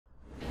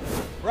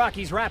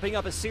Rockies wrapping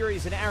up a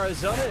series in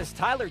Arizona as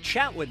Tyler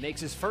Chatwood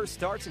makes his first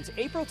start since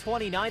April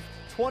 29th,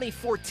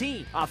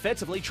 2014.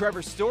 Offensively,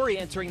 Trevor Story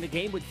entering the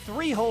game with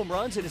 3 home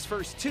runs in his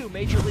first 2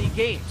 Major League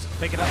games.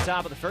 Picking up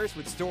top of the first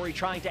with Story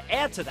trying to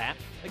add to that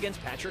against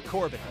Patrick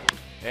Corbin.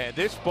 And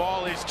this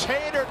ball is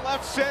chainered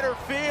left center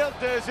field.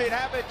 Does it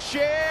have a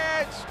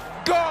chance?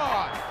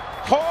 Gone!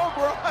 Home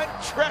run,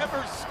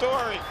 Trevor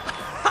Story.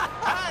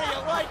 How do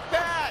you like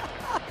that?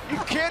 You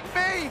kidding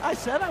me? I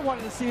said I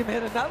wanted to see him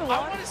hit another one.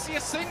 I want to see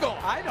a single.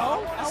 I know. I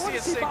want to see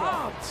a single.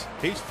 Bombs.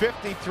 He's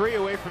 53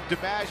 away from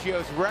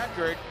DiMaggio's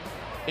record.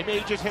 He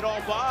may just hit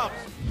all bombs.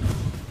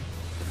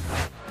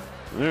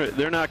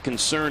 They're not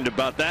concerned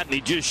about that, and he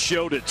just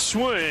showed it.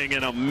 Swing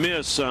and a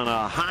miss on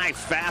a high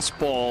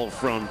fastball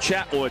from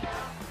Chatwood.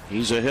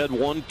 He's ahead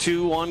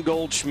 1-2 on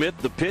Goldschmidt.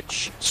 The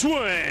pitch,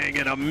 swing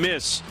and a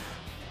miss.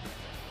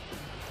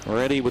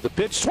 Ready with the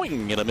pitch,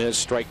 swing and a miss,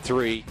 strike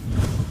 3.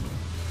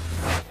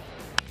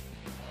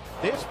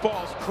 This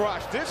ball's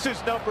crushed. This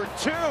is number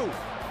 2.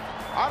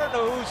 I don't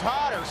know who's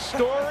hotter,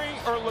 Story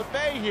or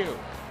LeMahieu.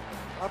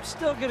 I'm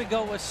still going to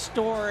go with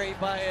Story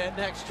by an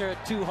extra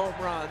 2 home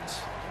runs.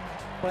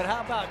 But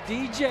how about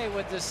DJ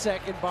with the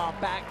second ball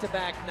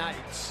back-to-back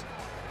nights?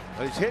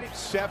 Well, he's hitting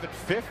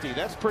 750.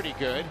 That's pretty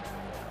good.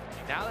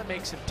 Now that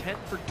makes him 10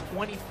 for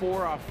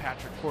 24 off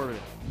Patrick Corbin.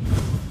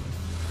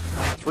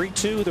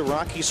 3-2, the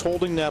Rockies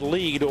holding that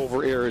lead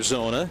over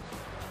Arizona.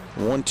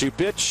 1-2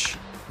 pitch,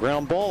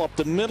 ground ball up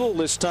the middle.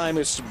 This time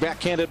it's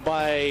backhanded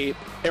by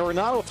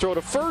Arenado. Throw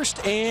to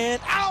first and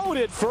out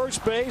at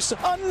first base.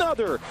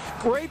 Another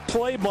great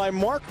play by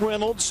Mark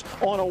Reynolds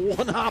on a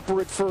one-hopper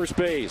at first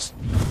base.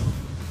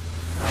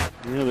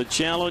 Yeah, the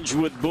challenge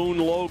with Boone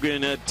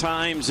Logan, at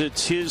times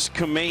it's his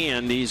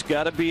command. He's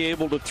got to be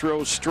able to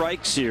throw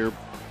strikes here.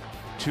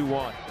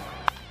 2-1.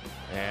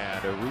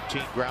 And a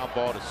routine ground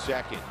ball to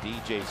second.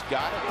 DJ's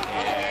got it.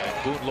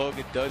 And Boone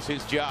Logan does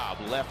his job.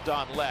 Left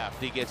on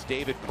left. He gets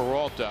David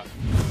Peralta.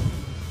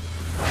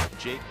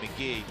 Jake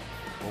McGee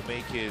will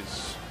make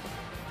his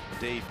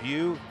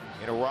debut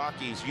in a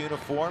Rockies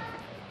uniform.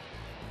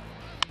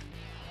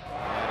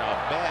 And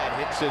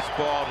Ahmed hits this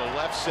ball to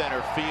left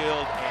center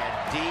field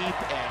and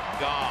deep and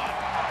gone.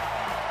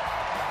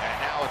 And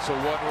now it's a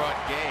 1-run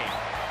game.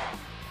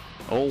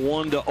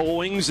 0-1 to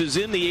Owings is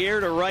in the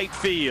air to right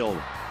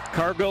field.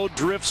 Cargo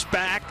drifts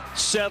back,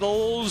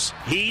 settles,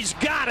 he's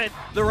got it.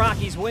 The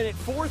Rockies win it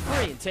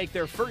 4-3 and take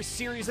their first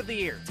series of the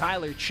year.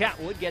 Tyler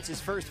Chatwood gets his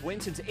first win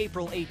since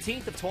April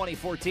 18th of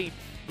 2014.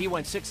 He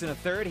went 6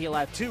 1/3. He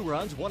allowed 2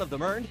 runs, 1 of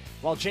them earned,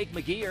 while Jake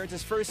McGee earns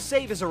his first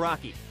save as a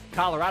Rocky.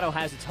 Colorado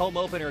has its home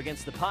opener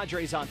against the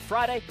Padres on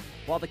Friday,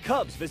 while the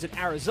Cubs visit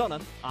Arizona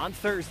on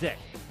Thursday.